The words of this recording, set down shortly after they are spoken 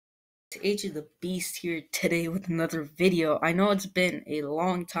Age of the Beast here today with another video. I know it's been a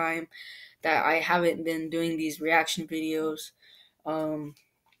long time that I haven't been doing these reaction videos. Um,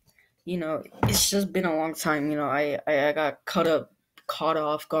 it's just been a long time. I got caught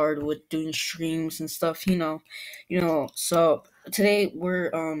off guard with doing streams and stuff. So today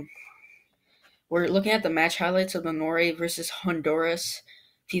we're looking at the match highlights of the Norway versus Honduras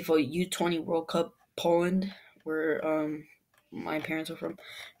FIFA U20 World Cup Poland, where my parents are from.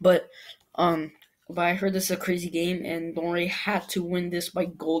 But um but I heard this is a crazy game and Norway had to win this by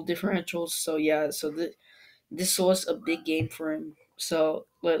goal differentials. So yeah, this was a big game for him. So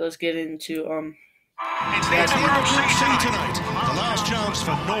let's get into It's the end of Group C tonight. The last chance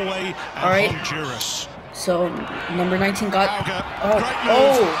for Norway and Honduras. So number 19 got great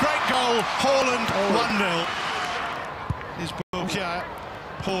move, great goal. Holland 1-0. His ball here.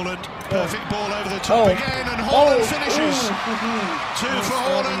 Holland, perfect ball over the top again, and Holland finishes. 2 for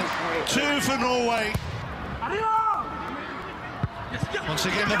Holland, 2 for Norway. Once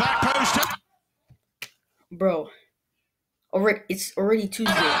again, the back post. Bro, it's already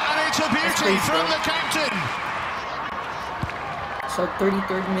Tuesday. And it's a beauty from the captain. So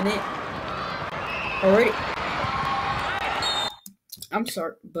 33rd minute. Already. I'm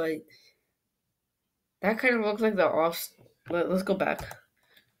sorry, but that kind of looks like the off. Let's go back.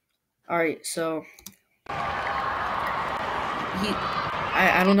 Alright, so I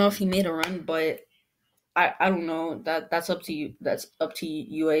don't know if he made a run, but I don't know. That's up to you. That's up to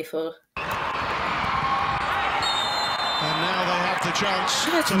UEFA. And now they have the chance.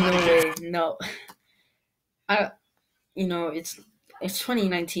 That's no way. No. It's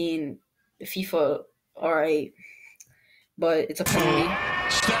 2019 FIFA, alright, but it's a penalty.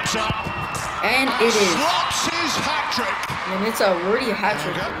 Steps up. And it is. Slots his hat trick. And it's already a hat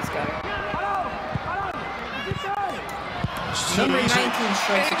trick for this guy. Number 19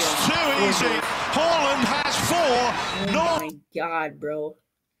 strikes again. It's too easy. Holland has 4. Oh my god, bro.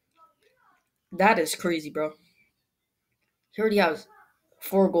 That is crazy, bro. He already has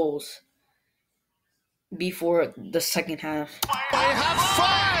 4 goals before the second half. They have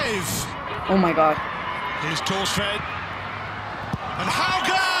 5. Oh my god. Here's Torsfed. And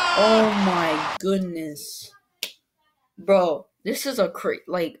Hauger! Oh my goodness. Bro, this is a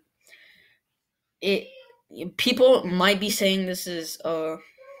people might be saying this is a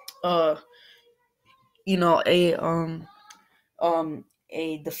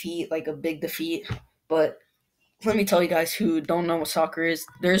defeat, like a big defeat, but let me tell you guys who don't know what soccer is.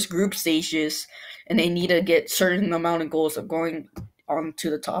 There's group stages, and they need to get certain amount of goals of going on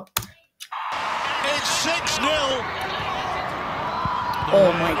to the top. It's 6-0.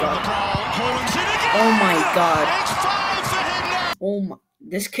 Oh my god. Oh my god. It's 5 for him now. Oh my.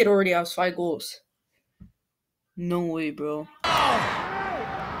 This kid already has 5 goals. No way, bro.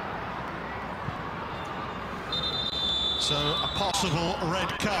 So a possible red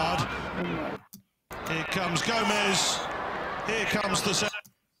card. Oh my. Here comes Gomez. Here comes the set.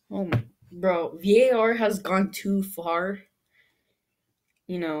 Oh my. Bro, VAR has gone too far.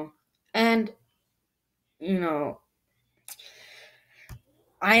 And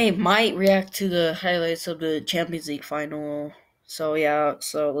I might react to the highlights of the Champions League final. So yeah,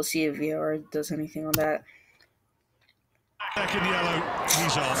 let's see if VAR does anything on that. Second yellow,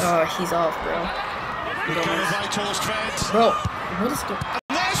 he's off. Oh, he's off, bro. Bro, what is going on?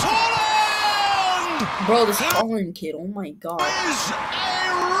 There's Holland! Bro, this Holland kid, oh my god. Is a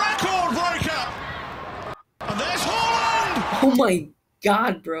record breaker! And there's Holland! Oh my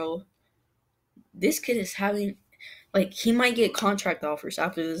god, bro. This kid is having, he might get contract offers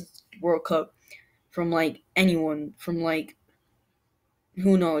after this World Cup from, anyone. From,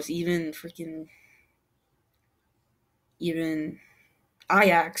 who knows, even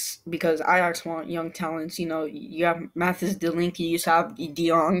Ajax, because Ajax want young talents. You have Mathis Delink, you used to have De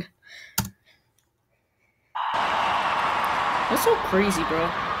Jong. That's so crazy, bro.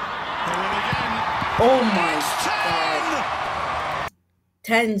 Oh my god.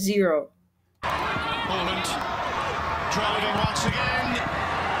 10-0. Holland driving once again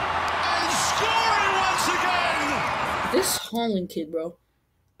and scoring once again. This Holland kid, bro.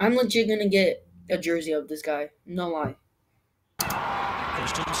 I'm legit gonna get a jersey of this guy. No lie.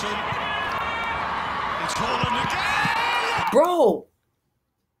 Christensen. It's Holland again. Bro,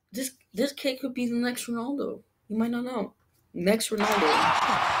 this kid could be the next Ronaldo. You might not know. Next Ronaldo.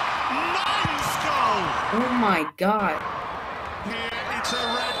 9th goal. Oh my god. Here it's a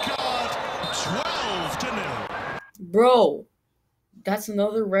red card. 12-0. Bro, that's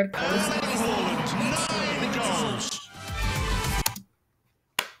another red card. Holland, 9 goals.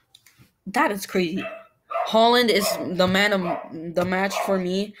 That is crazy. Holland is the man of the match for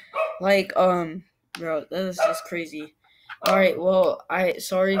me. Like, bro, that is just crazy. All right, well,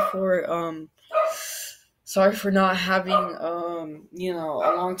 sorry for not having a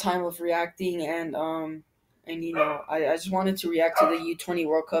long time of reacting, and I just wanted to react to the U20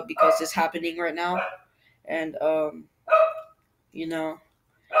 World Cup because it's happening right now, and you know,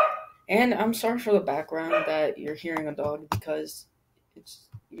 and I'm sorry for the background that you're hearing a dog because it's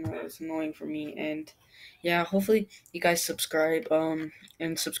annoying for me. And yeah, hopefully you guys subscribe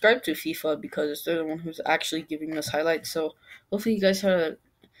and subscribe to FIFA because they're the one who's actually giving us highlights. So hopefully you guys had a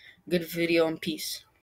good video, and peace.